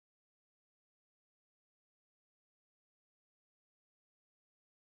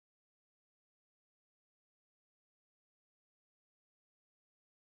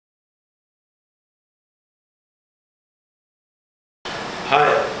Hi,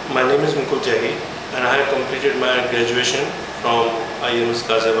 my name is and I have completed my graduation from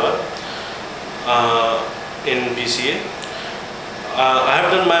GHAZIABAD in BCA. I have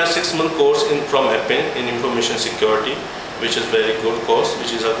done my 6-month course from APPIN in information security, which is very good course,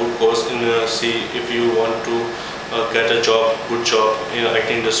 which is a good course in see if you want to get a job, good job in IT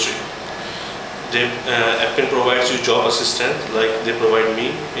industry. APPIN provides you job assistant, like they provide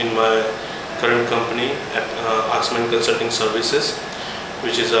me in my current company, LAXMI Consulting Services,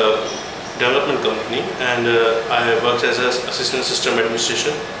 which is a development company, and I worked as an assistant system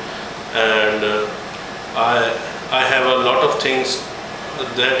administration, and I have a lot of things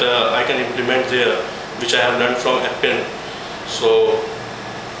that I can implement there, which I have learned from APPIN. So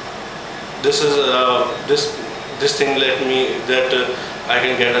this is this thing let me that I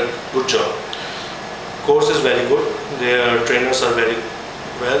can get a good job. Course is very good. Their trainers are very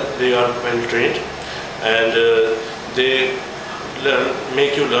well. They are well trained, and they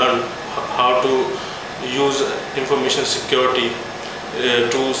make you learn how to use information security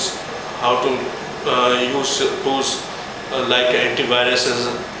tools, how to use tools like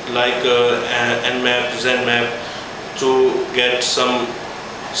antiviruses, like Nmap, Zenmap, to get some,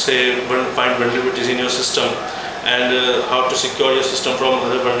 say, find vulnerabilities in your system, and how to secure your system from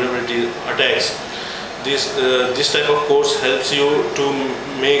other vulnerability attacks. This type of course helps you to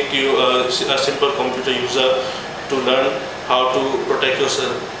make you a simple computer user to learn how to protect your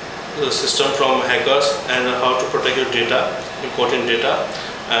system from hackers, and how to protect your data, important data,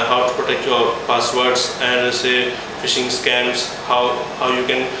 and how to protect your passwords, and say phishing scams, how you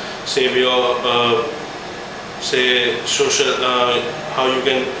can save your say social how you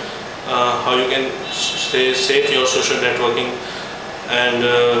can say save your social networking, and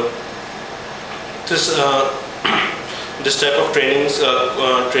this type of trainings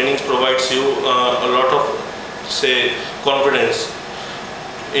provides you a lot of, say, confidence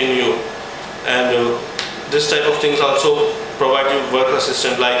in you, and this type of things also provide you work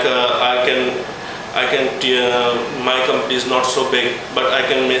assistant, like my company is not so big, but I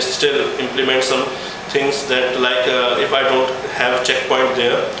can still implement some things that, like if I don't have checkpoint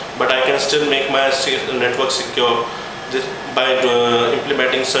there, but I can still make my network secure by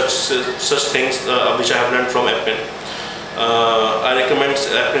implementing such things which I have learned from APPIN. I recommend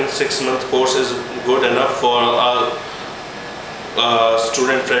APPIN 6-month course is good enough for all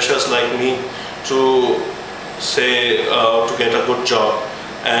student freshers like me to say to get a good job,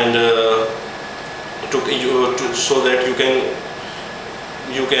 and so that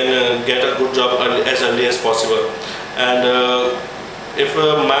you can get a good job as early as possible. And if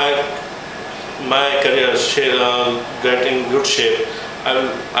my career get in good shape,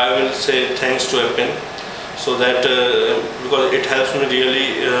 I will say thanks to APPIN, so that because it helps me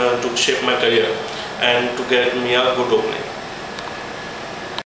really to shape my career and to get me a good opening.